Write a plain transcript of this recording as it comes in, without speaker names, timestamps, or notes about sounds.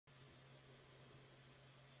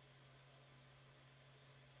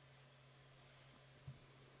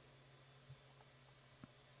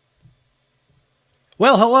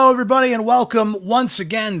Well, hello, everybody, and welcome once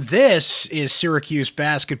again. This is Syracuse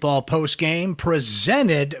Basketball Postgame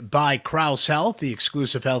presented by Crouse Health, the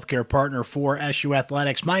exclusive healthcare partner for SU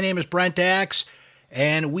Athletics. My name is Brent Axe,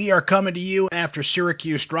 and we are coming to you after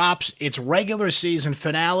Syracuse drops its regular season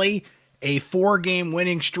finale. A 4-game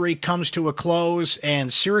winning streak comes to a close,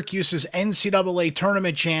 and Syracuse's NCAA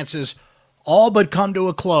tournament chances all but come to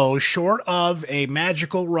a close, short of a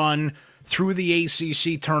magical run through the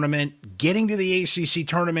ACC tournament. Getting to the ACC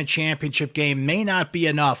tournament championship game may not be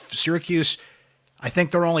enough. Syracuse, I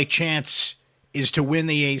think their only chance is to win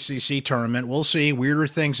the ACC tournament. We'll see. Weirder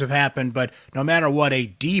things have happened, but no matter what, a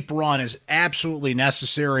deep run is absolutely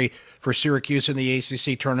necessary for Syracuse in the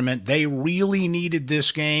ACC tournament. They really needed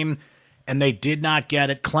this game, and they did not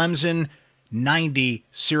get it. Clemson 90,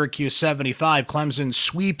 Syracuse 75. Clemson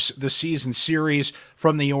sweeps the season series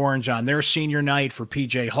from the Orange on their senior night for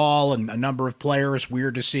P.J. Hall and a number of players.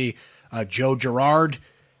 Weird to see Joe Girard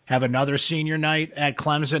have another senior night at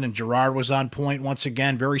Clemson, and Girard was on point once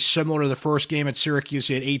again. Very similar to the first game at Syracuse.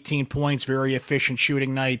 He had 18 points, very efficient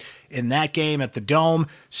shooting night in that game at the Dome.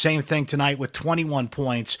 Same thing tonight with 21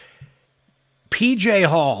 points. P.J.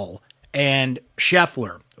 Hall and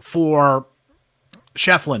Schieffelin for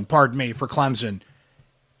Clemson.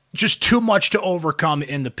 Just too much to overcome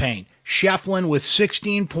in the paint. Schieffelin with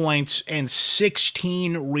 16 points and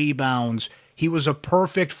 16 rebounds. He was a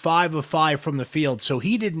perfect 5 of 5 from the field, so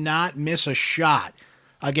he did not miss a shot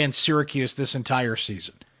against Syracuse this entire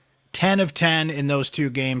season. 10 of 10 in those two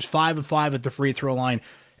games, 5 of 5 at the free throw line.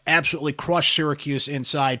 Absolutely crushed Syracuse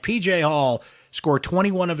inside. P.J. Hall scored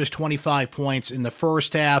 21 of his 25 points in the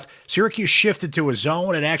first half. Syracuse shifted to a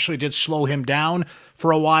zone. It actually did slow him down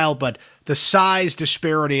for a while, but the size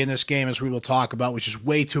disparity in this game, as we will talk about, was just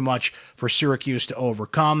way too much for Syracuse to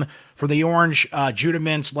overcome. For the Orange, Judah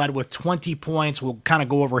Mintz led with 20 points. We'll kind of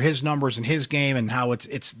go over his numbers in his game and how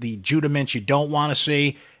it's the Judah Mintz you don't want to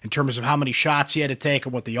see in terms of how many shots he had to take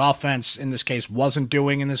and what the offense, in this case, wasn't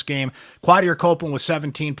doing in this game. Quadir Copeland with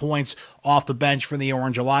 17 points off the bench for the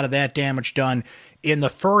Orange. A lot of that damage done in the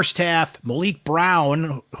first half. Malik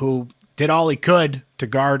Brown, who did all he could to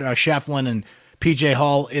guard Schieffelin and P.J.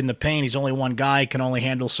 Hall in the paint. He's only one guy, can only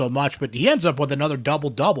handle so much, but he ends up with another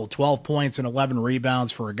double-double, 12 points and 11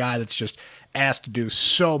 rebounds for a guy that's just asked to do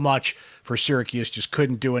so much for Syracuse, just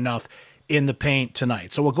couldn't do enough in the paint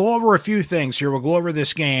tonight. So we'll go over a few things here. We'll go over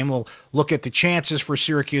this game. We'll look at the chances for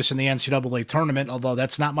Syracuse in the NCAA tournament, although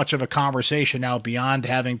that's not much of a conversation now beyond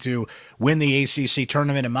having to win the ACC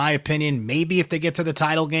tournament, in my opinion. Maybe if they get to the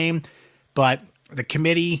title game, but the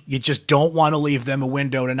committee, you just don't want to leave them a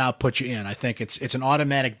window to not put you in. I think it's an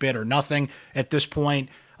automatic bid or nothing at this point.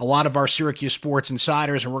 A lot of our Syracuse Sports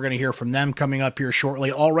Insiders, and we're going to hear from them coming up here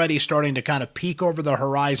shortly, already starting to kind of peek over the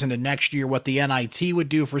horizon to next year, what the NIT would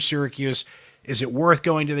do for Syracuse. Is it worth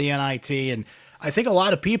going to the NIT? And I think a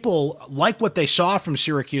lot of people like what they saw from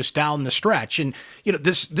Syracuse down the stretch. And, you know,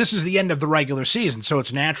 this is the end of the regular season, so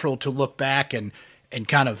it's natural to look back and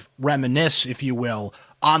kind of reminisce, if you will,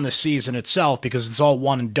 on the season itself, because it's all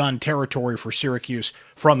one and done territory for Syracuse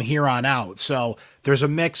from here on out. So there's a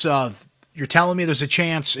mix of, you're telling me there's a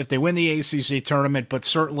chance if they win the ACC tournament, but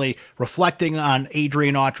certainly reflecting on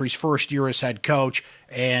Adrian Autry's first year as head coach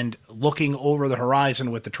and looking over the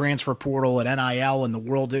horizon with the transfer portal and NIL and the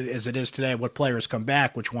world as it is today, what players come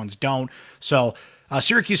back, which ones don't. So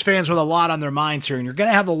Syracuse fans with a lot on their minds here, and you're going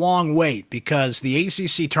to have a long wait because the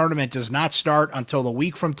ACC tournament does not start until a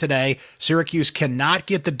week from today. Syracuse cannot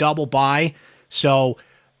get the double bye, so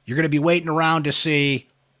you're going to be waiting around to see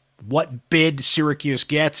what bid Syracuse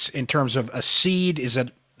gets in terms of a seed. It's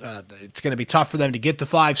going to be tough for them to get the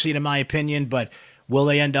 5 seed, in my opinion, but will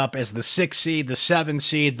they end up as the 6 seed, the 7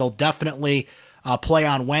 seed? They'll definitely play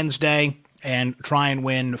on Wednesday and try and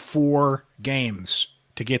win 4 games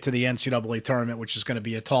to get to the NCAA tournament, which is going to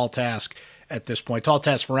be a tall task at this point. Tall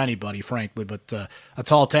task for anybody, frankly, but a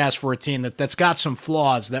tall task for a team that's got some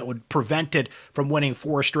flaws that would prevent it from winning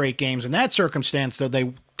 4 straight games. In that circumstance, though,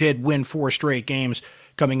 they did win 4 straight games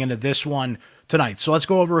coming into this one tonight. So let's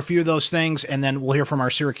go over a few of those things, and then we'll hear from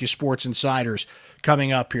our Syracuse Sports Insiders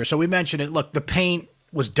coming up here. So we mentioned it. Look, the paint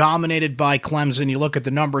was dominated by Clemson. You look at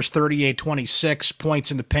the numbers, 38-26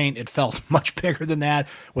 points in the paint. It felt much bigger than that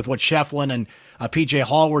with what Schieffelin and P.J.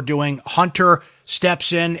 Hall were doing. Hunter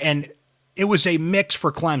steps in, and it was a mix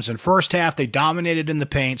for Clemson. First half, they dominated in the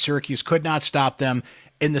paint. Syracuse could not stop them.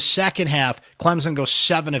 In the second half, Clemson goes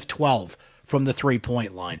 7 of 12 from the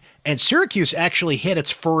three-point line. And Syracuse actually hit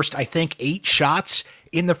its first, I think, 8 shots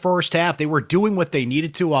in the first half. They were doing what they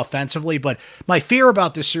needed to offensively, but my fear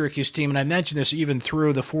about this Syracuse team, and I mentioned this even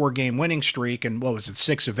through the 4-game winning streak, and what was it,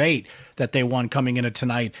 6 of 8 that they won coming into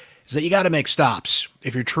tonight, is that you got to make stops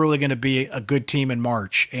if you're truly going to be a good team in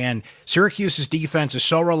March. And Syracuse's defense is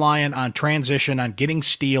so reliant on transition, on getting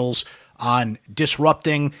steals, on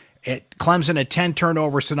disrupting. Clemson had 10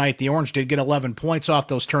 turnovers tonight. The Orange did get 11 points off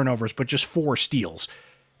those turnovers, but just 4 steals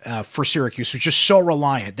for Syracuse. It's just so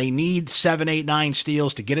reliant. They need 7, 8, 9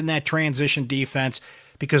 steals to get in that transition defense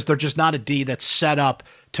because they're just not a D that's set up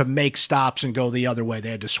to make stops and go the other way.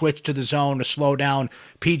 They had to switch to the zone to slow down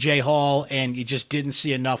P.J. Hall, and you just didn't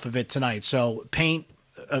see enough of it tonight. So paint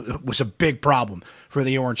was a big problem for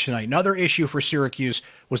the Orange tonight. Another issue for Syracuse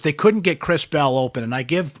was they couldn't get Chris Bell open, and I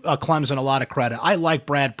give Clemson a lot of credit. I like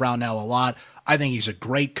Brad Brownell a lot. I think he's a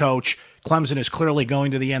great coach. Clemson is clearly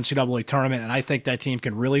going to the NCAA tournament, and I think that team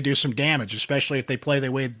can really do some damage, especially if they play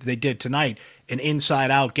the way they did tonight, an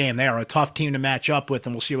inside-out game. They are a tough team to match up with,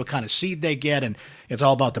 and we'll see what kind of seed they get, and it's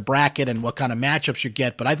all about the bracket and what kind of matchups you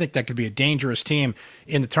get, but I think that could be a dangerous team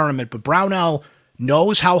in the tournament. But Brownell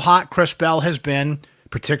knows how hot Chris Bell has been,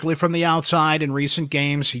 particularly from the outside in recent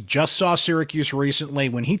games. He just saw Syracuse recently.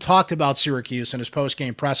 When he talked about Syracuse in his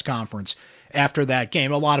post-game press conference after that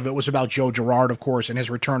game, a lot of it was about Joe Girard, of course, and his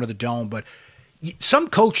return to the Dome. But some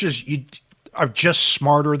coaches are just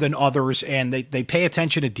smarter than others, and they pay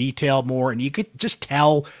attention to detail more, and you could just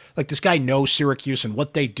tell, like, this guy knows Syracuse and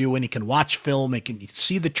what they do, and he can watch film, he can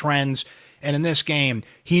see the trends. And in this game,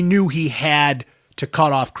 he knew he had to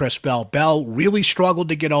cut off Chris Bell. Bell really struggled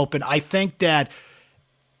to get open. I think that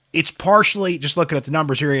it's partially, just looking at the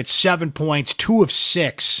numbers here, it's 7 points, 2 of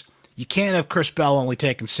 6. You can't have Chris Bell only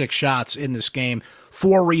taking 6 shots in this game.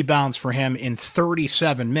 4 rebounds for him in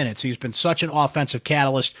 37 minutes. He's been such an offensive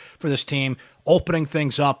catalyst for this team, opening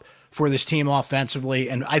things up for this team offensively.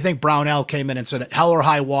 And I think Brownell came in and said, hell or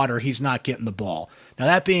high water, he's not getting the ball. Now,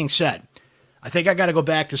 that being said, I think I got to go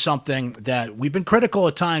back to something that we've been critical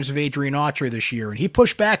at times of Adrian Autry this year, and he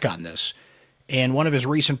pushed back on this in one of his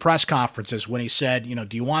recent press conferences when he said,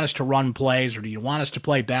 do you want us to run plays or do you want us to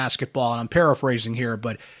play basketball? And I'm paraphrasing here,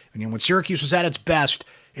 but when Syracuse was at its best,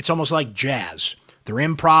 it's almost like jazz. They're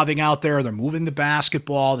improvising out there. They're moving the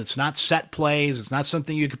basketball. It's not set plays. It's not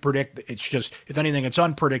something you could predict. It's just, if anything, it's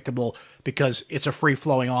unpredictable because it's a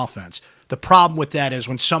free-flowing offense. The problem with that is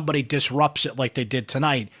when somebody disrupts it like they did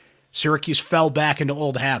tonight, Syracuse fell back into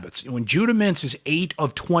old habits. When Judah Mintz is 8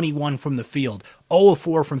 of 21 from the field, 0 of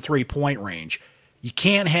 4 from three-point range, you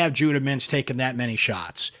can't have Judah Mintz taking that many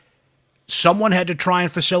shots. Someone had to try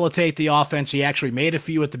and facilitate the offense. He actually made a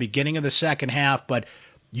few at the beginning of the second half, but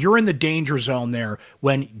you're in the danger zone there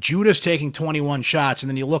when Judah's taking 21 shots, and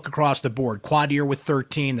then you look across the board. Quadir with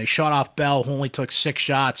 13. They shut off Bell, who only took 6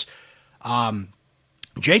 shots.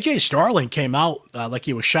 J.J. Starling came out like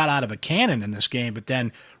he was shot out of a cannon in this game, but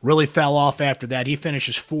then really fell off after that. He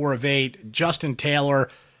finishes 4 of 8. Justin Taylor,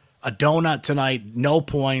 a donut tonight, no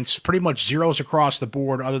points, pretty much zeros across the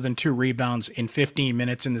board other than 2 rebounds in 15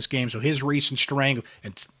 minutes in this game. So his recent strength,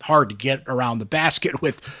 it's hard to get around the basket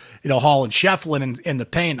with, Hall and Schieffelin in the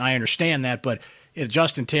paint. I understand that, but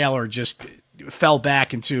Justin Taylor just fell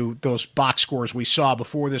back into those box scores we saw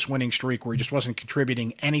before this winning streak where he just wasn't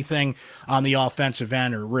contributing anything on the offensive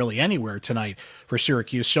end or really anywhere tonight for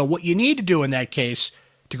Syracuse. So what you need to do in that case,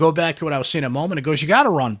 to go back to what I was saying a moment ago, is you got to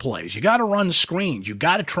run plays. You got to run screens. You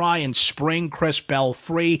got to try and spring Chris Bell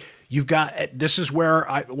free. This is where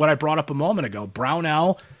what I brought up a moment ago.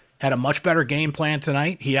 Brownell had a much better game plan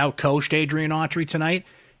tonight. He outcoached Adrian Autry tonight.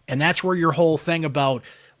 And that's where your whole thing about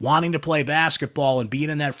wanting to play basketball and being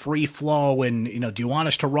in that free flow and, do you want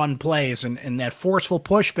us to run plays and that forceful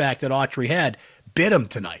pushback that Autry had bit him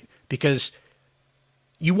tonight, because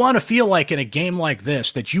you want to feel like in a game like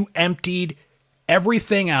this that you emptied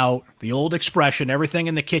everything out, the old expression, everything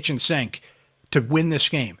in the kitchen sink to win this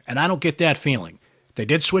game. And I don't get that feeling. They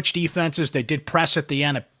did switch defenses. They did press at the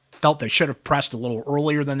end. I felt they should have pressed a little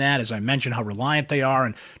earlier than that, as I mentioned how reliant they are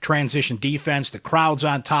in transition defense. The crowd's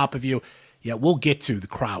on top of you. Yeah, we'll get to the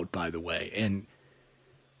crowd, by the way. And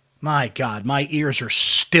my God, my ears are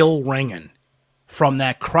still ringing from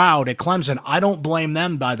that crowd at Clemson. I don't blame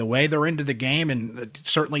them, by the way. They're into the game, and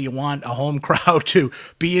certainly you want a home crowd to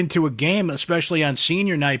be into a game, especially on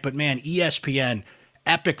senior night. But, man, ESPN,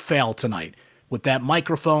 epic fail tonight with that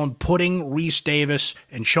microphone, putting Reese Davis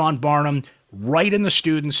and Sean Barnum right in the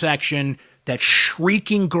student section, that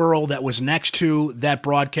shrieking girl that was next to that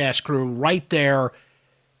broadcast crew right there.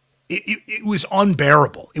 It was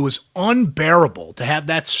unbearable. It was unbearable to have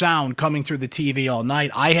that sound coming through the TV all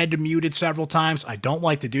night. I had to mute it several times. I don't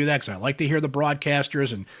like to do that because I like to hear the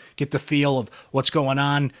broadcasters and get the feel of what's going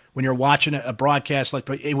on when you're watching a broadcast.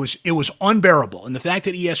 But it was unbearable. And the fact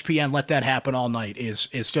that ESPN let that happen all night is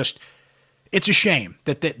just, it's a shame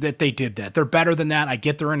that they did that. They're better than that. I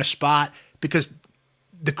get they're in a spot because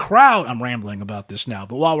the crowd, I'm rambling about this now,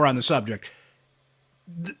 but while we're on the subject,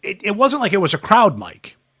 it wasn't like it was a crowd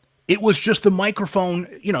mic. It was just the microphone,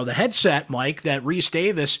 the headset mic that Reese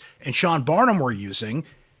Davis and Sean Barnum were using,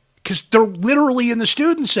 because they're literally in the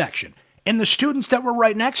student section. And the students that were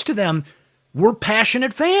right next to them were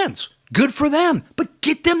passionate fans. Good for them. But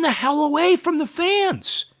get them the hell away from the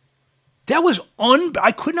fans. That was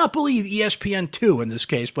I could not believe ESPN2 in this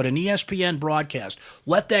case, but an ESPN broadcast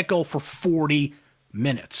let that go for 40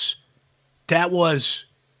 minutes. That was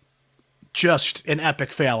just an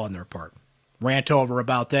epic fail on their part. Rant over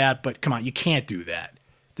about that, but come on, you can't do that.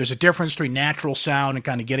 There's a difference between natural sound and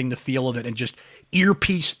kind of getting the feel of it and just ear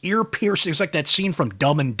piercing. It's like that scene from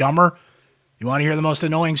Dumb and Dumber. You want to hear the most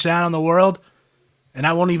annoying sound in the world? And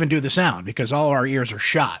I won't even do the sound because all of our ears are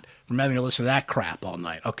shot from having to listen to that crap all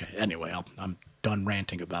night. Okay, anyway, I'm done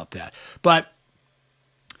ranting about that. But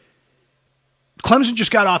Clemson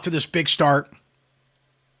just got off to this big start.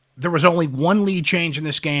 There was only one lead change in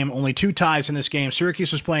this game, only 2 ties in this game.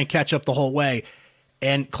 Syracuse was playing catch-up the whole way,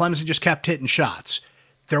 and Clemson just kept hitting shots.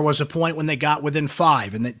 There was a point when they got within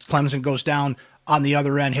 5, and then Clemson goes down on the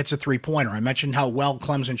other end, hits a three-pointer. I mentioned how well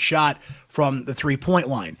Clemson shot from the three-point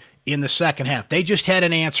line in the second half. They just had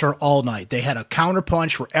an answer all night. They had a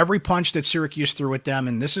counterpunch for every punch that Syracuse threw at them,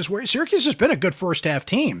 and this is where Syracuse has been a good first-half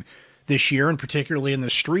team this year, and particularly in the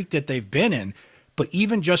streak that they've been in. But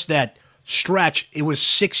even just that stretch, it was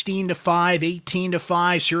 16-5,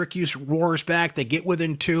 18-5. Syracuse roars back. They get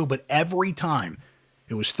within 2, but every time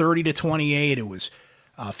it was 30-28. It was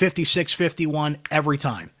 56-51 every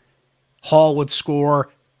time. Hall would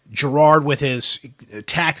score. Girard with his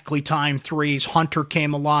tactically timed threes. Hunter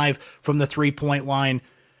came alive from the three-point line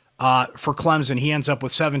for Clemson. He ends up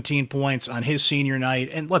with 17 points on his senior night.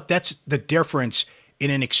 And look, that's the difference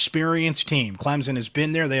in an experienced team. Clemson has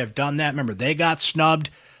been there. They have done that. Remember, they got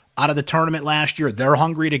snubbed out of the tournament last year. They're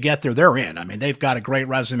hungry to get there. They're in. I mean, they've got a great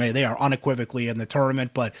resume. They are unequivocally in the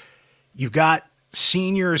tournament, but you've got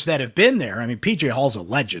seniors that have been there. I mean, P.J. Hall's a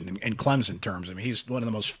legend in Clemson terms. I mean, he's one of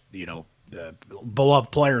the most,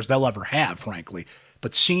 beloved players they'll ever have, frankly.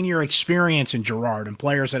 But senior experience in Girard and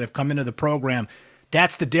players that have come into the program,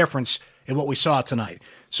 that's the difference in what we saw tonight.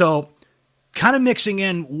 So kind of mixing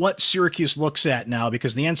in what Syracuse looks at now,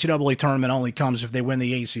 because the NCAA tournament only comes if they win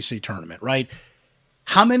the ACC tournament, right?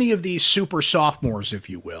 How many of these super sophomores, if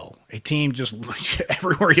you will, a team just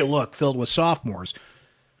everywhere you look filled with sophomores,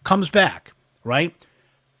 comes back, right?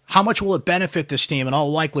 How much will it benefit this team in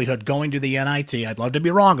all likelihood going to the NIT? I'd love to be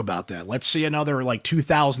wrong about that. Let's see another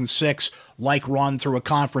 2006 run through a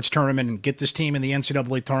conference tournament and get this team in the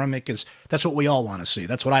NCAA tournament, because that's what we all want to see.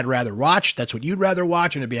 That's what I'd rather watch. That's what you'd rather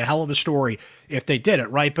watch, and it'd be a hell of a story if they did it,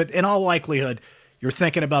 right? But in all likelihood, you're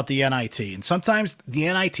thinking about the NIT, and sometimes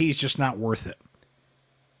the NIT is just not worth it.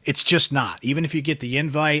 It's just not. Even if you get the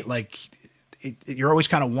invite, you're always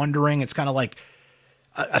kind of wondering. It's kind of like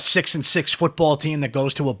a 6-6 football team that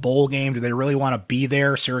goes to a bowl game. Do they really want to be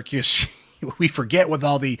there? Syracuse, we forget with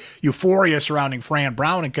all the euphoria surrounding Fran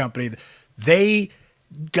Brown and company, they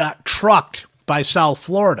got trucked by South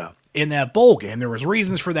Florida in that bowl game. There was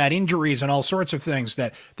reasons for that, injuries and all sorts of things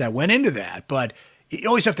that went into that. But you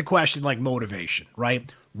always have to question motivation,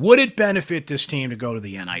 right? Would it benefit this team to go to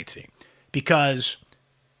the NIT? Because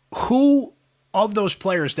who of those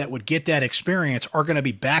players that would get that experience are going to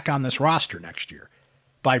be back on this roster next year?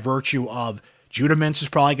 By virtue of Judah Mintz is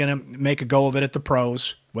probably going to make a go of it at the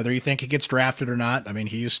pros, whether you think he gets drafted or not. I mean,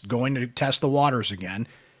 he's going to test the waters again.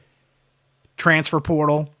 Transfer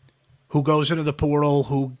portal, who goes into the portal,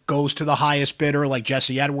 who goes to the highest bidder like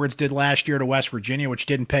Jesse Edwards did last year to West Virginia, which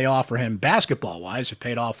didn't pay off for him basketball-wise. It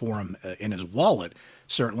paid off for him in his wallet,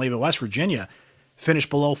 certainly. But West Virginia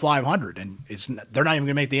finished below 500, and they're not even going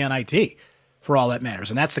to make the NIT for all that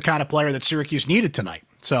matters. And that's the kind of player that Syracuse needed tonight.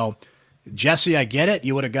 So Jesse, I get it.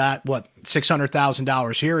 You would have got,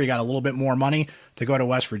 $600,000 here. You got a little bit more money to go to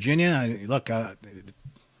West Virginia. Look,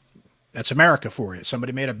 that's America for you.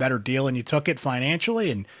 Somebody made a better deal and you took it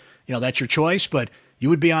financially, and that's your choice. But you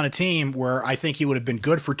would be on a team where I think he would have been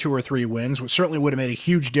good for 2 or 3 wins, which certainly would have made a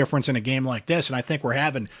huge difference in a game like this. And I think we're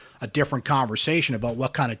having a different conversation about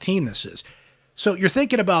what kind of team this is. So you're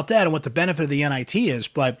thinking about that and what the benefit of the NIT is.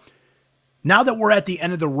 But now that we're at the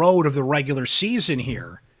end of the road of the regular season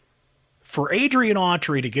here, for Adrian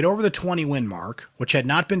Autry to get over the 20-win mark, which had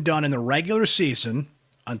not been done in the regular season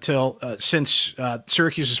until since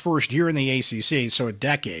Syracuse's first year in the ACC, so a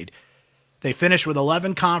decade, they finished with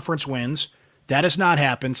 11 conference wins. That has not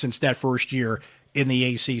happened since that first year in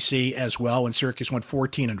the ACC as well, when Syracuse went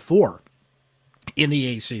 14-4 in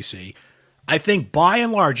the ACC. I think by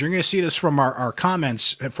and large, you're going to see this from our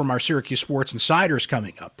comments from our Syracuse Sports Insiders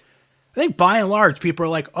coming up. I think by and large, people are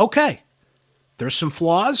like, okay, there's some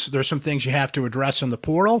flaws. There's some things you have to address in the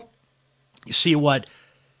portal. You see what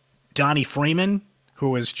Donnie Freeman,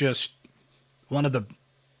 who is just one of the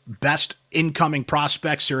best incoming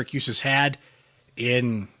prospects Syracuse has had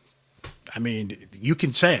in, I mean, you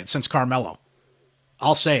can say it, since Carmelo.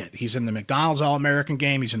 I'll say it. He's in the McDonald's All-American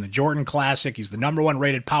game. He's in the Jordan Classic. He's the #1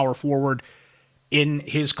 rated power forward in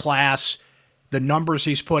his class. The numbers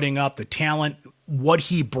he's putting up, the talent, what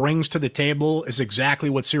he brings to the table is exactly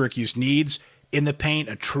what Syracuse needs in the paint,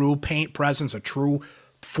 a true paint presence, a true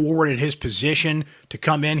forward at his position to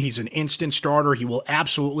come in. He's an instant starter. He will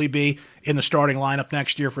absolutely be in the starting lineup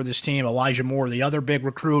next year for this team. Elijah Moore, the other big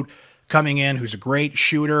recruit coming in, who's a great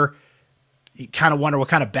shooter. You kind of wonder what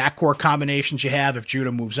kind of backcourt combinations you have if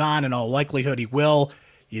Judah moves on. In all likelihood, he will.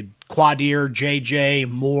 You Quadir, JJ,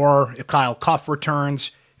 Moore, if Kyle Cuff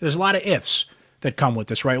returns. There's a lot of ifs that come with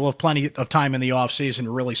this, right? We'll have plenty of time in the offseason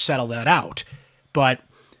to really settle that out. But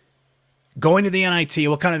going to the NIT,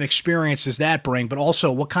 what kind of experience does that bring? But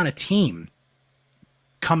also, what kind of team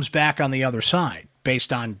comes back on the other side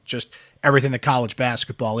based on just everything that college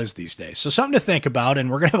basketball is these days? So something to think about, and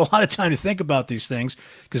we're going to have a lot of time to think about these things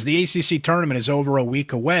because the ACC tournament is over a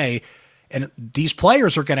week away, and these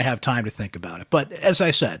players are going to have time to think about it. But as I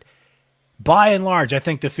said, by and large, I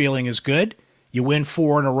think the feeling is good. You win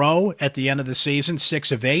 4 in a row at the end of the season,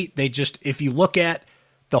 6 of 8. They just, if you look at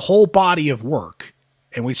the whole body of work,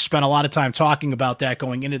 and we spent a lot of time talking about that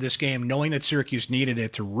going into this game, knowing that Syracuse needed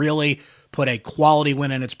it to really put a quality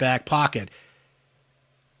win in its back pocket.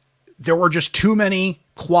 There were just too many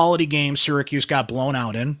quality games Syracuse got blown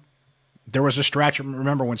out in. There was a stretch,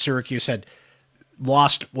 remember, when Syracuse had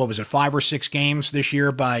lost, 5 or 6 games this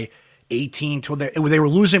year by 18. They were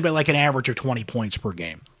losing by like an average of 20 points per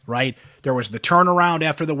game, right? There was the turnaround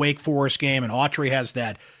after the Wake Forest game, and Autry has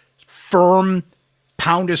that firm,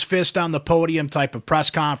 pound his fist on the podium type of press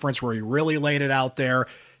conference where he really laid it out there,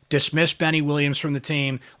 dismissed Benny Williams from the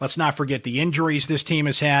team. Let's not forget the injuries this team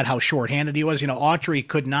has had, how shorthanded he was. Autry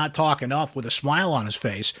could not talk enough with a smile on his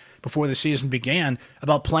face before the season began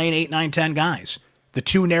about playing 8, 9, 10 guys. The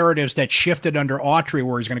two narratives that shifted under Autry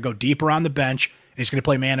where he's going to go deeper on the bench and he's going to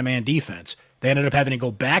play man-to-man defense. They ended up having to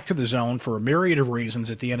go back to the zone for a myriad of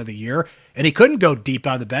reasons at the end of the year, and he couldn't go deep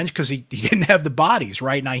on the bench because he didn't have the bodies,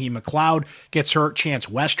 right? Naheem McLeod gets hurt. Chance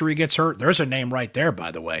Westry gets hurt. There's a name right there,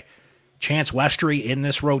 by the way. Chance Westry in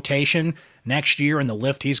this rotation next year, and the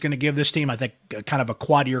lift he's going to give this team, I think kind of a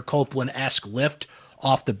Quadir Copeland-esque lift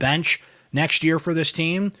off the bench next year for this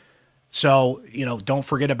team. So, don't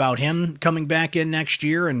forget about him coming back in next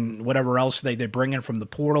year and whatever else they bring in from the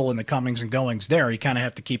portal and the comings and goings there. You kind of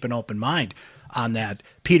have to keep an open mind on that.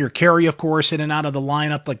 Peter Carey, of course, in and out of the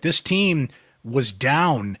lineup. Like, this team was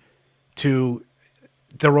down to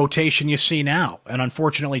the rotation you see now. And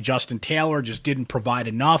unfortunately, Justin Taylor just didn't provide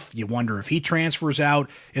enough. You wonder if he transfers out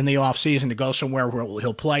in the offseason to go somewhere where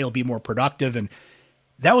he'll play, he'll be more productive. And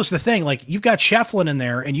that was the thing. Like, you've got Schieffelin in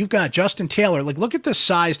there, and you've got Justin Taylor. Like, look at the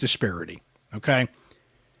size disparity, okay?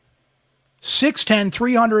 6'10",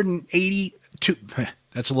 382.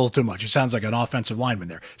 That's a little too much. It sounds like an offensive lineman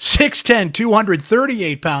there. 6'10",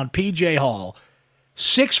 238-pound P.J. Hall.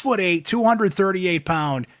 6'8",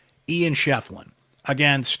 238-pound Ian Schieffelin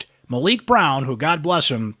against Malik Brown, who, God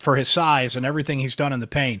bless him for his size and everything he's done in the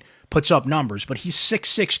paint, puts up numbers, but he's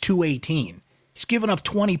 6'6", 218. He's given up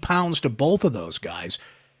 20 pounds to both of those guys.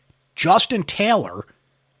 Justin Taylor,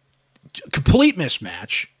 complete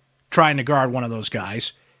mismatch, trying to guard one of those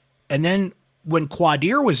guys. And then when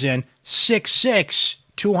Quadir was in, 6'6",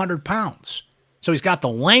 200 pounds. So he's got the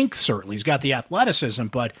length, certainly. He's got the athleticism,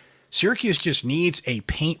 but Syracuse just needs a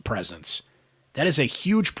paint presence. That is a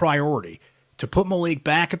huge priority. To put Malik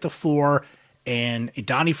back at the 4, and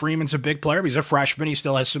Donnie Freeman's a big player. He's a freshman. He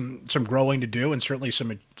still has some growing to do and certainly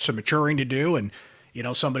some maturing to do. And,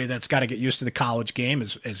 somebody that's got to get used to the college game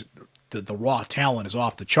as the raw talent is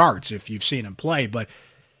off the charts if you've seen him play. But,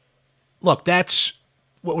 look, that's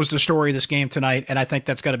what was the story of this game tonight, and I think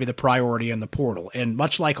that's got to be the priority in the portal. And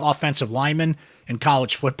much like offensive linemen in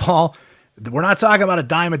college football, we're not talking about a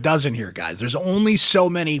dime a dozen here, guys. There's only so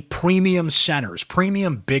many premium centers,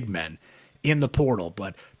 premium big men in the portal,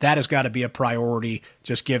 but that has got to be a priority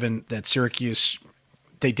just given that Syracuse,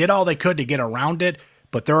 they did all they could to get around it,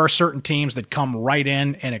 but there are certain teams that come right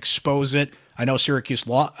in and expose it. I know Syracuse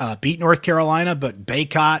beat North Carolina, but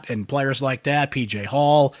Baycott and players like that, P.J.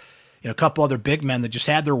 Hall, a couple other big men that just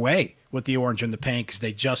had their way with the orange and the paint because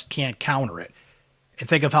they just can't counter it. And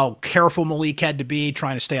think of how careful Malik had to be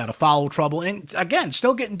trying to stay out of foul trouble. And again,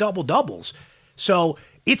 still getting double-doubles. So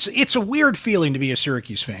it's a weird feeling to be a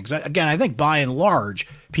Syracuse fan. 'Cause again, I think by and large,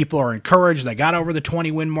 people are encouraged. They got over the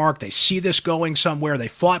 20-win mark. They see this going somewhere. They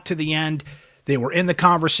fought to the end. They were in the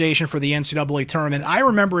conversation for the NCAA tournament. I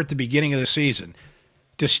remember at the beginning of the season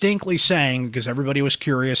distinctly saying, because everybody was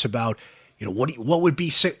curious about, what would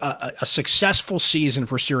be a successful season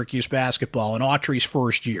for Syracuse basketball in Autry's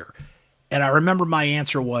first year. And I remember my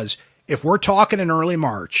answer was, if we're talking in early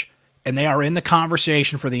March and they are in the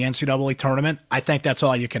conversation for the NCAA tournament, I think that's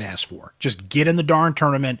all you can ask for. Just get in the darn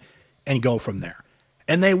tournament and go from there.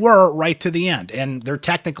 And they were right to the end. And they're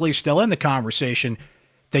technically still in the conversation.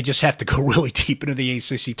 They just have to go really deep into the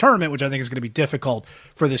ACC tournament, which I think is going to be difficult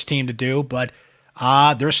for this team to do. But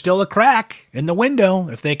there's still a crack in the window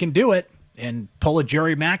if they can do it and pull a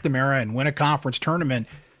Jerry McNamara and win a conference tournament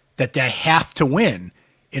that they have to win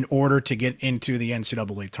in order to get into the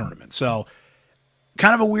NCAA tournament. So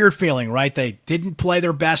kind of a weird feeling, right? They didn't play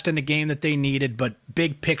their best in the game that they needed, but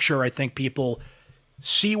big picture, I think people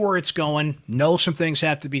see where it's going, know some things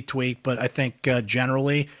have to be tweaked, but I think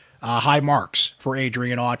generally high marks for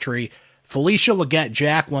Adrian Autry. Felicia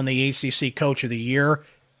Leggett-Jack won the ACC Coach of the Year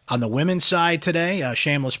on the women's side today.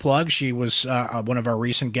 Shameless plug. She was one of our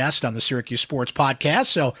recent guests on the Syracuse Sports Podcast.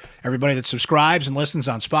 So everybody that subscribes and listens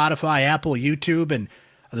on Spotify, Apple, YouTube, and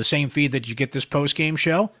the same feed that you get this post-game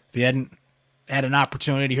show, if you hadn't had an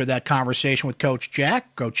opportunity to hear that conversation with Coach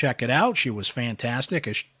Jack, go check it out. She was fantastic,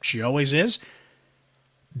 as she always is.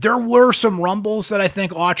 There were some rumbles that I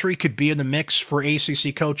think Autry could be in the mix for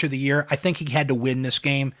ACC Coach of the Year. I think he had to win this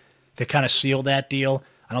game to kind of seal that deal.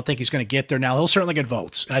 I don't think he's going to get there now. He'll certainly get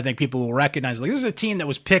votes, and I think people will recognize, this is a team that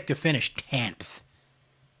was picked to finish 10th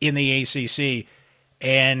in the ACC,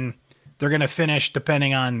 and they're going to finish,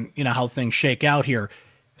 depending on how things shake out here,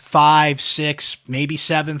 5, 6, maybe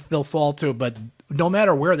 7th they'll fall to, but no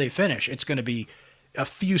matter where they finish, it's going to be a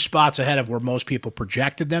few spots ahead of where most people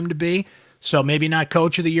projected them to be. So maybe not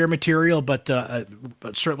Coach of the Year material, but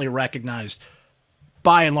certainly recognized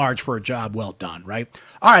by and large for a job well done, right?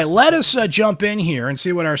 All right, let us jump in here and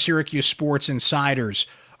see what our Syracuse Sports Insiders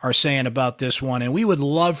are saying about this one. And we would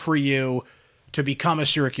love for you to become a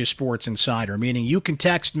Syracuse Sports Insider, meaning you can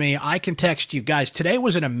text me, I can text you. Guys, today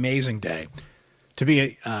was an amazing day to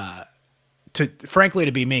be, frankly,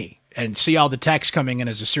 to be me and see all the texts coming in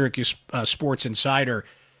as a Syracuse Sports Insider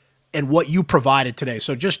and what you provided today.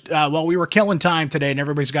 So just while we were killing time today and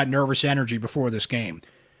everybody's got nervous energy before this game,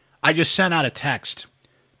 I just sent out a text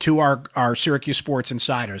to our Syracuse Sports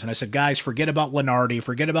Insiders, and I said, guys, forget about Lenardi,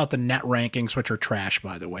 forget about the net rankings, which are trash,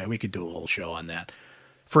 by the way. We could do a whole show on that.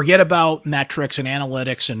 Forget about metrics and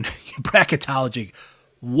analytics and bracketology.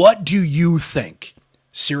 What do you think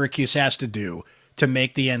Syracuse has to do to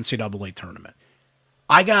make the NCAA tournament?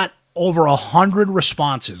 I got over 100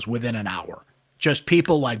 responses within an hour. Just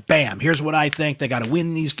people like, bam, here's what I think. They got to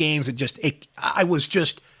win these games. I was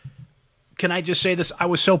just, can I just say this? I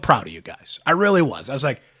was so proud of you guys. I really was. I was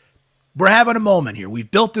like, we're having a moment here.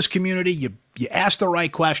 We've built this community. You asked the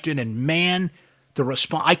right question, and man, the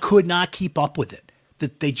response, I could not keep up with it.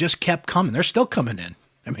 That they just kept coming. They're still coming in.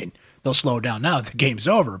 I mean, they'll slow down now. The game's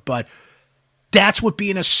over. But that's what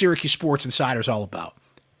being a Syracuse Sports Insider is all about.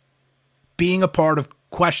 Being a part of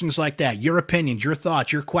questions like that, your opinions, your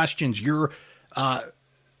thoughts, your questions, your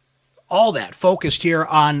all that focused here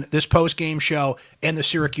on this post-game show and the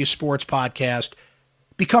Syracuse Sports Podcast.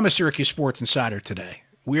 Become a Syracuse Sports Insider today.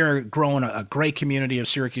 We are growing a great community of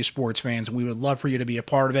Syracuse sports fans, and we would love for you to be a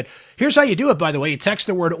part of it. Here's how you do it, by the way. You text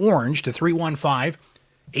the word orange to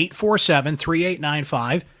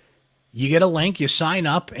 315-847-3895. You get a link, you sign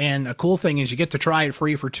up, and a cool thing is you get to try it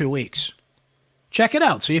free for 2 weeks. Check it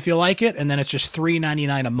out. See if you like it, and then it's just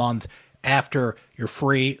 $3.99 a month after your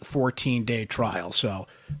free 14-day trial. So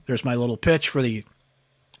there's my little pitch for the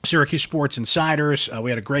Syracuse Sports Insiders.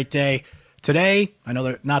 We had a great day today. I know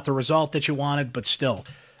that not the result that you wanted, but still,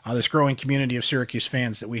 this growing community of Syracuse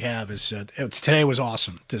fans that we have is today was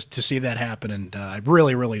awesome to see that happen, and I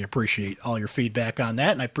really, really appreciate all your feedback on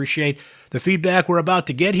that, and I appreciate the feedback we're about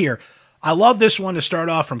to get here. I love this one to start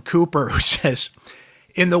off from Cooper, who says,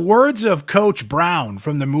 in the words of Coach Brown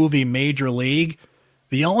from the movie Major League,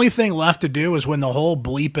 the only thing left to do is win the whole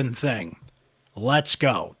bleeping thing. Let's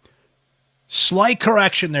go. Slight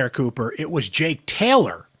correction there, Cooper. It was Jake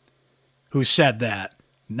Taylor who said that,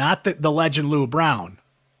 not the legend Lou Brown.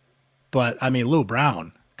 But, I mean, Lou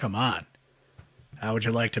Brown, come on. How would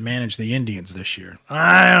you like to manage the Indians this year?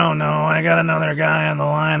 I don't know. I got another guy on the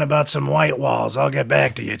line about some white walls. I'll get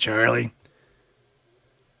back to you, Charlie.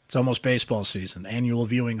 It's almost baseball season. Annual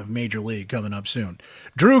viewing of Major League coming up soon.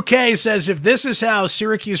 Drew K says, if this is how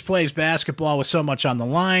Syracuse plays basketball with so much on the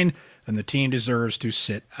line, then the team deserves to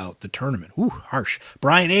sit out the tournament. Ooh, harsh.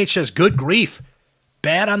 Brian H. says, good grief.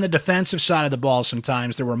 Bad on the defensive side of the ball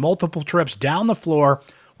sometimes. There were multiple trips down the floor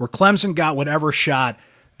where Clemson got whatever shot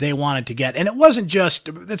they wanted to get. And it wasn't just,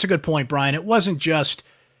 that's a good point, Brian, it wasn't just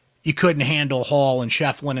you couldn't handle Hall and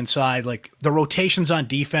Schieffelin inside. Like, the rotations on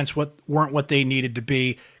defense weren't what they needed to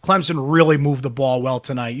be. Clemson really moved the ball well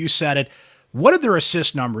tonight. You said it. What did their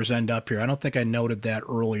assist numbers end up here? I don't think I noted that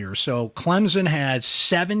earlier. So Clemson had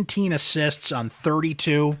 17 assists on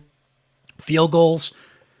 32 field goals.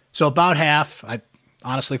 So about half. I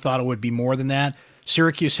honestly thought it would be more than that.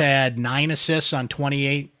 Syracuse had 9 assists on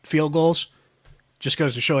 28 field goals. Just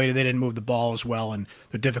goes to show you they didn't move the ball as well and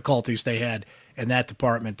the difficulties they had in that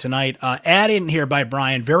department tonight. Add in here by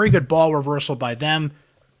Brian, very good ball reversal by them,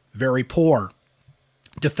 very poor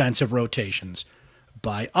defensive rotations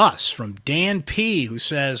by us. From Dan P., who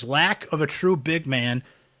says, lack of a true big man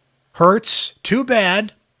hurts too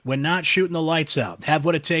bad when not shooting the lights out. Have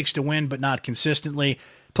what it takes to win, but not consistently.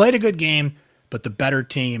 Played a good game, but the better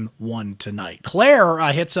team won tonight. Claire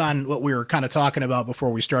hits on what we were kind of talking about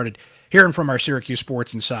before we started hearing from our Syracuse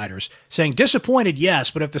Sports Insiders, saying, disappointed,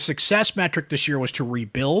 yes, but if the success metric this year was to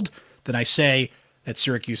rebuild, then I say that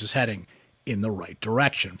Syracuse is heading in the right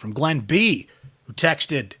direction. From Glenn B., who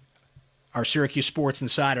texted our Syracuse Sports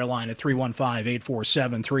Insider line at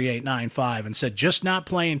 315-847-3895 and said, just not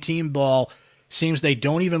playing team ball. Seems they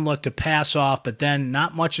don't even look to pass off, but then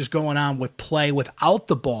not much is going on with play without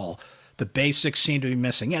the ball. The basics seem to be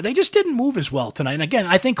missing. Yeah, they just didn't move as well tonight. And again,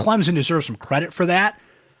 I think Clemson deserves some credit for that.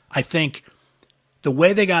 I think the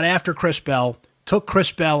way they got after Chris Bell, took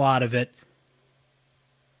Chris Bell out of it,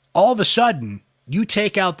 all of a sudden, you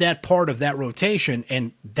take out that part of that rotation,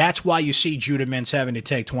 and that's why you see Judah Mintz having to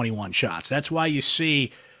take 21 shots. That's why you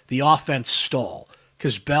see the offense stall,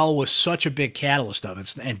 because Bell was such a big catalyst of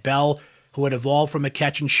it. And Bell, who had evolved from a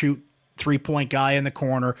catch-and-shoot three-point guy in the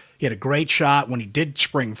corner, he had a great shot when he did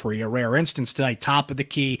spring free, a rare instance tonight, top of the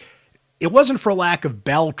key. It wasn't for lack of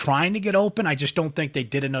Bell trying to get open. I just don't think they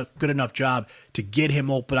did a good enough job to get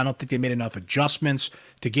him open. I don't think they made enough adjustments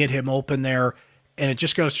to get him open there. And it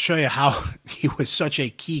just goes to show you how he was such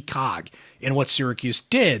a key cog in what Syracuse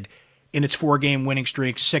did in its 4-game winning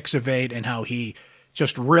streak, 6 of 8, and how he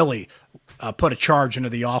just really put a charge into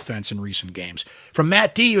the offense in recent games. From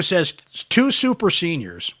Matt D., who says, 2 super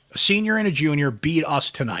seniors, a senior and a junior, beat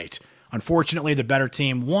us tonight. Unfortunately, the better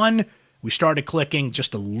team won. We started clicking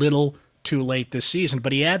just a little too late this season.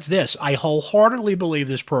 But he adds this, I wholeheartedly believe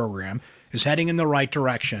this program is heading in the right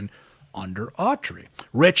direction under Autry.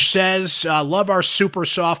 Rich says, love our super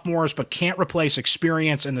sophomores, but can't replace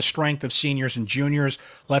experience and the strength of seniors and juniors.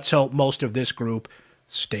 Let's hope most of this group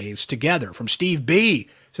stays together. From Steve B.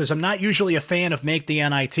 says, I'm not usually a fan of make the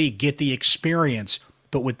NIT, get the experience.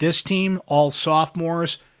 But with this team, all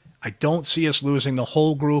sophomores, I don't see us losing the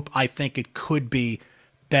whole group. I think it could be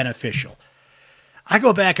beneficial. I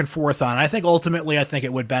go back and forth on it. I think ultimately,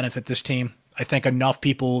 it would benefit this team. I think enough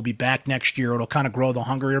people will be back next year. It'll kind of grow the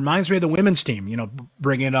hunger. It reminds me of the women's team,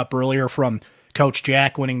 bringing it up earlier from Coach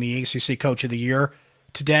Jack winning the ACC Coach of the Year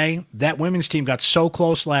today. That women's team got so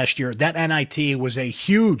close last year. That NIT was a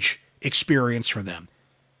huge experience for them.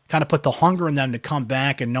 Kind of put the hunger in them to come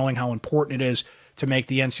back and knowing how important it is to make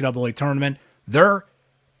the NCAA tournament. They're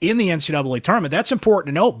in the NCAA tournament. That's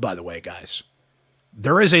important to note, by the way, guys.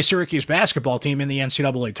 There is a Syracuse basketball team in the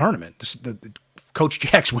NCAA tournament. The Coach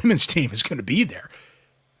Jack's women's team is going to be there.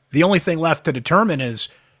 The only thing left to determine is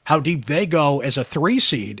how deep they go as a 3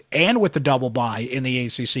 seed and with the double bye in the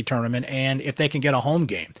ACC tournament, and if they can get a home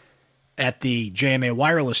game at the JMA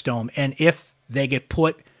Wireless Dome, and if they get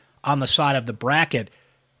put on the side of the bracket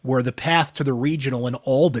where the path to the regional in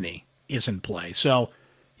Albany is in play. So,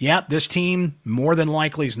 yeah, this team more than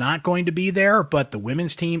likely is not going to be there, but the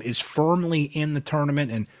women's team is firmly in the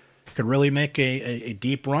tournament and could really make a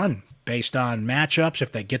deep run based on matchups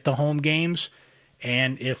if they get the home games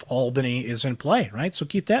and if Albany is in play, right? So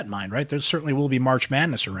keep that in mind, right? There certainly will be March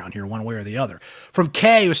Madness around here one way or the other. From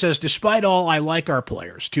Kay, who says, despite all, I like our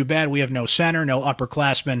players. Too bad we have no center, no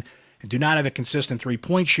upperclassmen, and do not have a consistent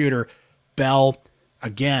three-point shooter. Bell,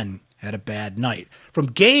 again, had a bad night. From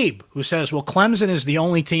Gabe, who says, well, Clemson is the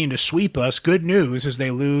only team to sweep us. Good news is they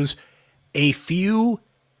lose a few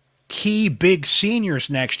key big seniors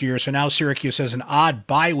next year, so now Syracuse has an odd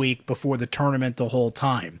bye week before the tournament the whole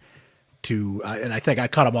time. And I think I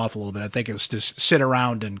cut him off a little bit. I think it was to sit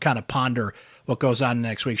around and kind of ponder what goes on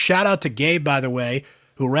next week. Shout out to Gabe, by the way,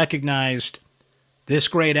 who recognized this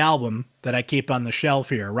great album that I keep on the shelf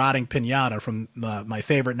here, Rotting Pinata, from my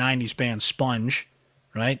favorite 90s band, Sponge,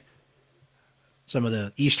 right? Some of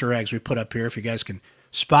the Easter eggs we put up here, if you guys can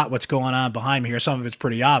spot what's going on behind me here. Some of it's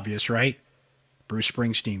pretty obvious, right? Bruce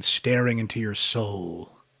Springsteen staring into your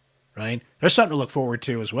soul, right? There's something to look forward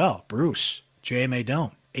to as well. Bruce, JMA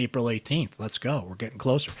Dome, April 18th. Let's go. We're getting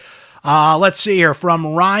closer. Let's see here from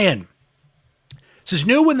Ryan. This is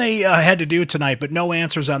new when they had to do tonight, but no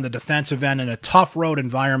answers on the defensive end in a tough road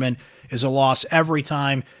environment is a loss every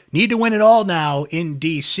time. Need to win it all now in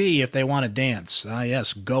D.C. if they want to dance.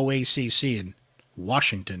 Yes, go ACC in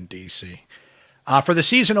Washington, D.C. For the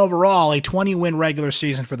season overall, a 20-win regular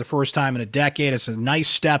season for the first time in a decade. It's a nice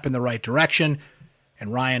step in the right direction.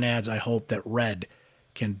 And Ryan adds, I hope that Red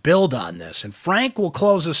can build on this. And Frank will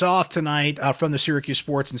close us off tonight from the Syracuse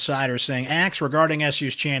Sports Insider saying, Axe, regarding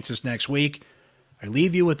SU's chances next week, I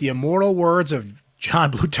leave you with the immortal words of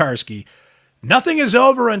John Blutarski. Nothing is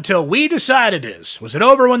over until we decide it is. Was it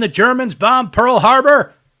over when the Germans bombed Pearl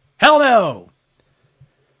Harbor? Hell no.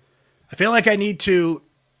 I feel like I need to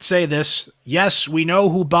say this. Yes, we know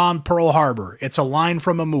who bombed Pearl Harbor. It's a line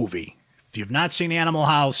from a movie. If you've not seen Animal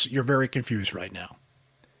House, you're very confused right now.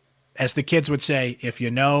 As the kids would say, if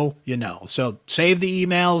you know, you know. So save the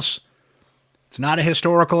emails. It's not a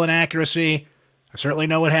historical inaccuracy. I certainly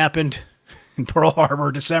know what happened in Pearl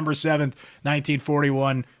Harbor, December 7th,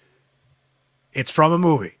 1941. It's from a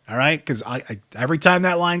movie, all right? Because I every time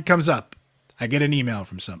that line comes up, I get an email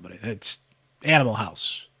from somebody. It's Animal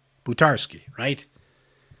House, Blutarski, right?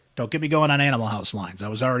 Don't get me going on Animal House lines. I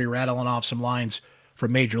was already rattling off some lines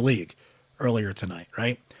from Major League earlier tonight,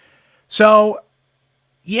 right? So,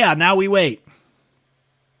 yeah, now we wait.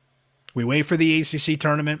 We wait for the ACC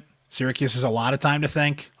tournament. Syracuse has a lot of time to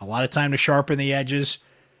think, a lot of time to sharpen the edges.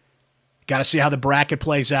 Got to see how the bracket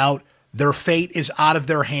plays out. Their fate is out of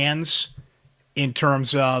their hands in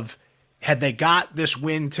terms of, had they got this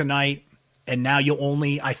win tonight, and now you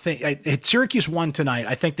only, I think, Syracuse won tonight.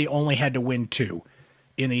 I think they only had to win 2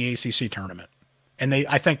 in the ACC tournament. And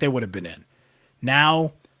I think they would have been in.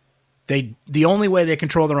 Now, the only way they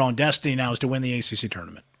control their own destiny now is to win the ACC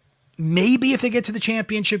tournament. Maybe if they get to the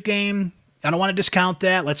championship game, I don't want to discount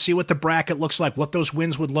that. Let's see what the bracket looks like, what those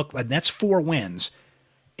wins would look like. That's 4 wins.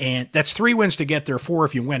 And that's 3 wins to get there, 4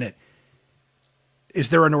 if you win it. Is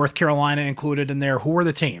there a North Carolina included in there? Who are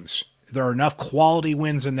the teams? There are enough quality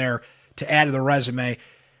wins in there to add to the resume.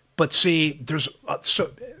 But see, there's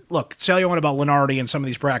look, tell you one about Lenardi and some of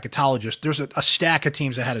these bracketologists. There's a stack of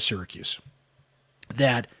teams ahead of Syracuse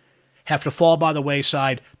that have to fall by the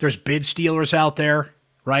wayside. There's bid stealers out there,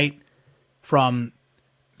 right? From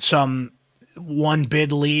some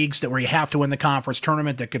one-bid leagues where you have to win the conference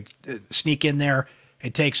tournament that could sneak in there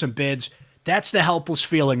and take some bids. That's the helpless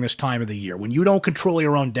feeling this time of the year. When you don't control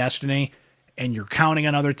your own destiny and you're counting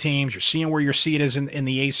on other teams, you're seeing where your seat is in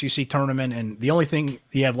the ACC tournament, and the only thing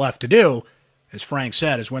you have left to do, as Frank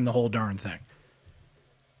said, is win the whole darn thing.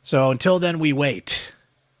 So until then, we wait,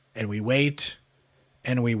 and we wait,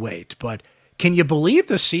 and we wait. But can you believe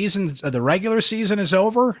the regular season is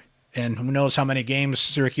over? And who knows how many games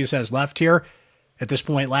Syracuse has left here. At this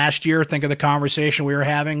point last year, think of the conversation we were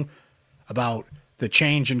having about the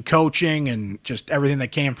change in coaching and just everything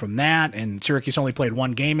that came from that. And Syracuse only played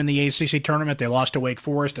 1 game in the ACC tournament. They lost to Wake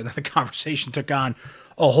Forest, and then the conversation took on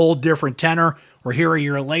a whole different tenor. We're here a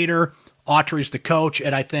year later. Autry's the coach,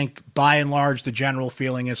 and I think by and large the general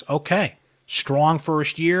feeling is, okay, strong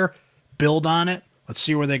first year, build on it. Let's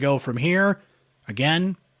see where they go from here.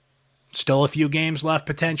 Again, still a few games left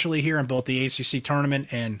potentially here in both the ACC tournament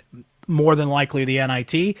and more than likely the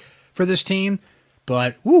NIT for this team.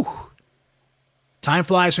 But, whew, time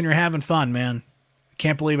flies when you're having fun, man.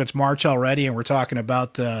 Can't believe it's March already, and we're talking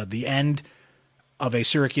about the end of a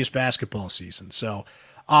Syracuse basketball season. So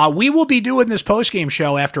we will be doing this postgame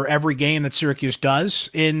show after every game that Syracuse does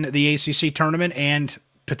in the ACC tournament and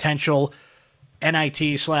potential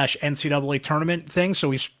NIT/NCAA tournament thing.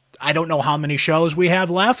 So I don't know how many shows we have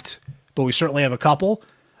left, but we certainly have a couple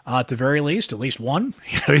at the very least, at least one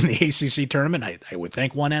in the ACC tournament. I would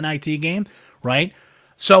think 1 NIT game, right?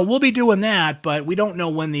 So we'll be doing that, but we don't know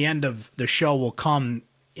when the end of the show will come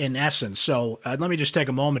in essence. So let me just take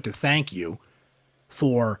a moment to thank you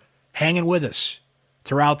for hanging with us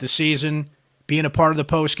throughout the season, being a part of the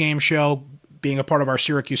post-game show, being a part of our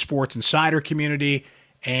Syracuse Sports Insider community,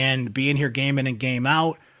 and being here game in and game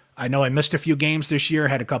out. I know I missed a few games this year,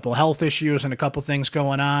 had a couple health issues and a couple things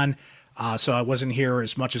going on, so I wasn't here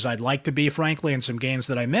as much as I'd like to be, frankly, in some games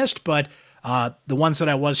that I missed, but the ones that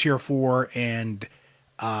I was here for, and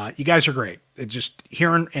you guys are great. Just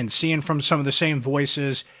hearing and seeing from some of the same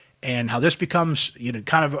voices and how this becomes,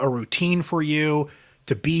 kind of a routine for you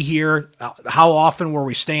to be here. How often were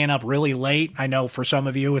we staying up really late? I know for some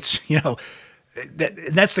of you, it's,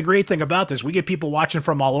 that's the great thing about this. We get people watching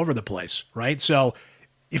from all over the place, right? So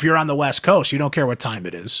if you're on the West Coast, you don't care what time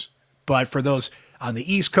it is. But for those on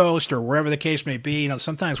the East Coast or wherever the case may be,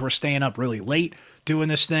 sometimes we're staying up really late doing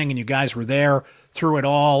this thing, and you guys were there through it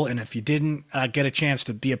all. And if you didn't get a chance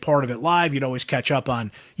to be a part of it live, you'd always catch up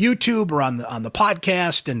on YouTube or on the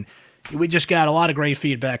podcast. And we just got a lot of great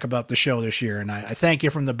feedback about the show this year. And I thank you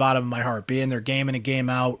from the bottom of my heart, being there game in and game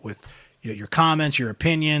out with your comments, your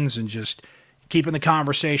opinions, and just keeping the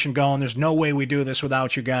conversation going. There's no way we do this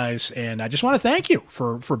without you guys. And I just want to thank you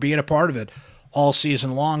for being a part of it all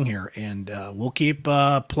season long here. And we'll keep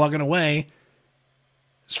plugging away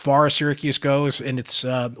as far as Syracuse goes in its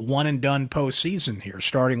one and done postseason here,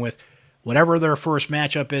 starting with whatever their first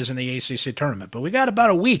matchup is in the ACC tournament. But we got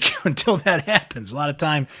about a week until that happens. A lot of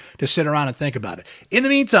time to sit around and think about it. In the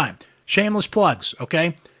meantime, shameless plugs,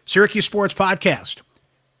 okay? Syracuse Sports Podcast.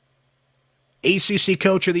 ACC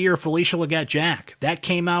Coach of the Year, Felicia Leggett-Jack. That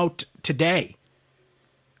came out today.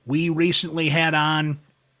 We recently had on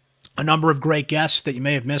a number of great guests that you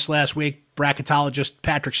may have missed last week. Bracketologist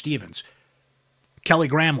Patrick Stevens. Kelly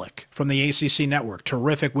Gramlich from the ACC Network.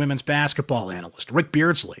 Terrific women's basketball analyst. Rick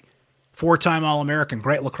Beardsley. Four-time All-American.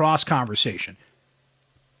 Great lacrosse conversation.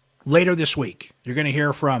 Later this week, you're going to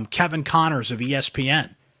hear from Kevin Connors of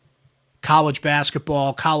ESPN. College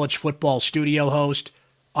basketball, college football studio host.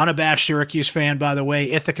 Unabashed Syracuse fan, by the way.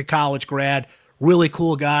 Ithaca College grad. Really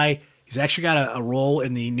cool guy. He's actually got a role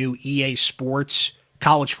in the new EA Sports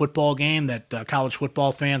college football game that college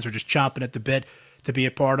football fans are just chomping at the bit to be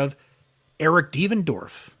a part of. Eric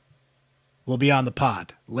Devendorf will be on the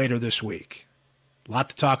pod later this week. A lot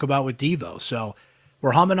to talk about with Devo. So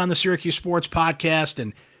we're humming on the Syracuse Sports Podcast,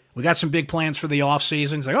 and we got some big plans for the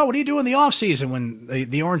offseason. It's like, oh, what do you do in the offseason when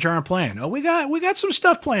the Orange aren't playing? Oh, we got some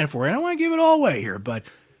stuff planned for you. I don't want to give it all away here, but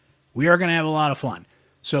we are going to have a lot of fun.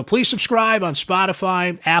 So please subscribe on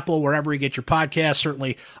Spotify, Apple, wherever you get your podcasts,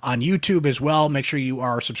 certainly on YouTube as well. Make sure you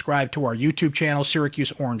are subscribed to our YouTube channel,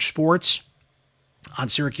 Syracuse Orange Sports, on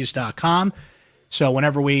syracuse.com. So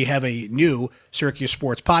whenever we have a new Syracuse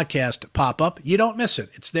Sports podcast pop up, you don't miss it.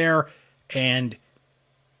 It's there, and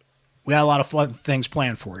we got a lot of fun things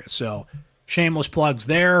planned for you. So shameless plugs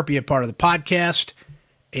there. Be a part of the podcast.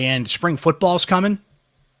 And spring football's coming.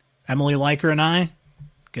 Emily Leiker and I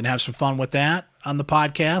can have some fun with that on the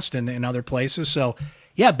podcast and in other places. So,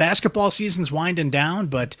 yeah, basketball season's winding down,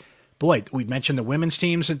 but, boy, we mentioned the women's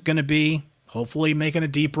team's going to be hopefully making a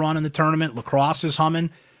deep run in the tournament. Lacrosse is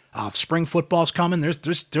humming. Spring football's coming.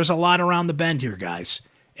 There's a lot around the bend here, guys,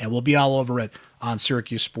 and we'll be all over it on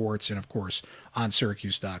Syracuse Sports and, of course, on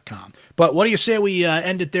syracuse.com. But what do you say we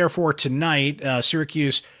end it there for tonight?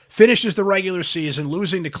 Syracuse finishes the regular season,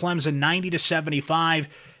 losing to Clemson 90-75.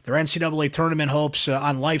 Their NCAA tournament hopes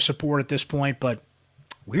on life support at this point, but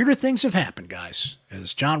weirder things have happened, guys.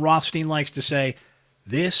 As John Rothstein likes to say,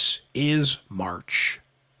 this is March.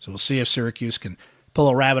 So we'll see if Syracuse can pull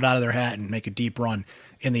a rabbit out of their hat and make a deep run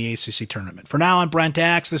in the ACC tournament. For now, I'm Brent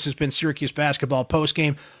Axe. This has been Syracuse Basketball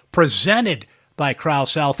Postgame presented by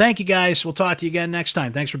Crouse Health. Thank you, guys. We'll talk to you again next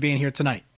time. Thanks for being here tonight.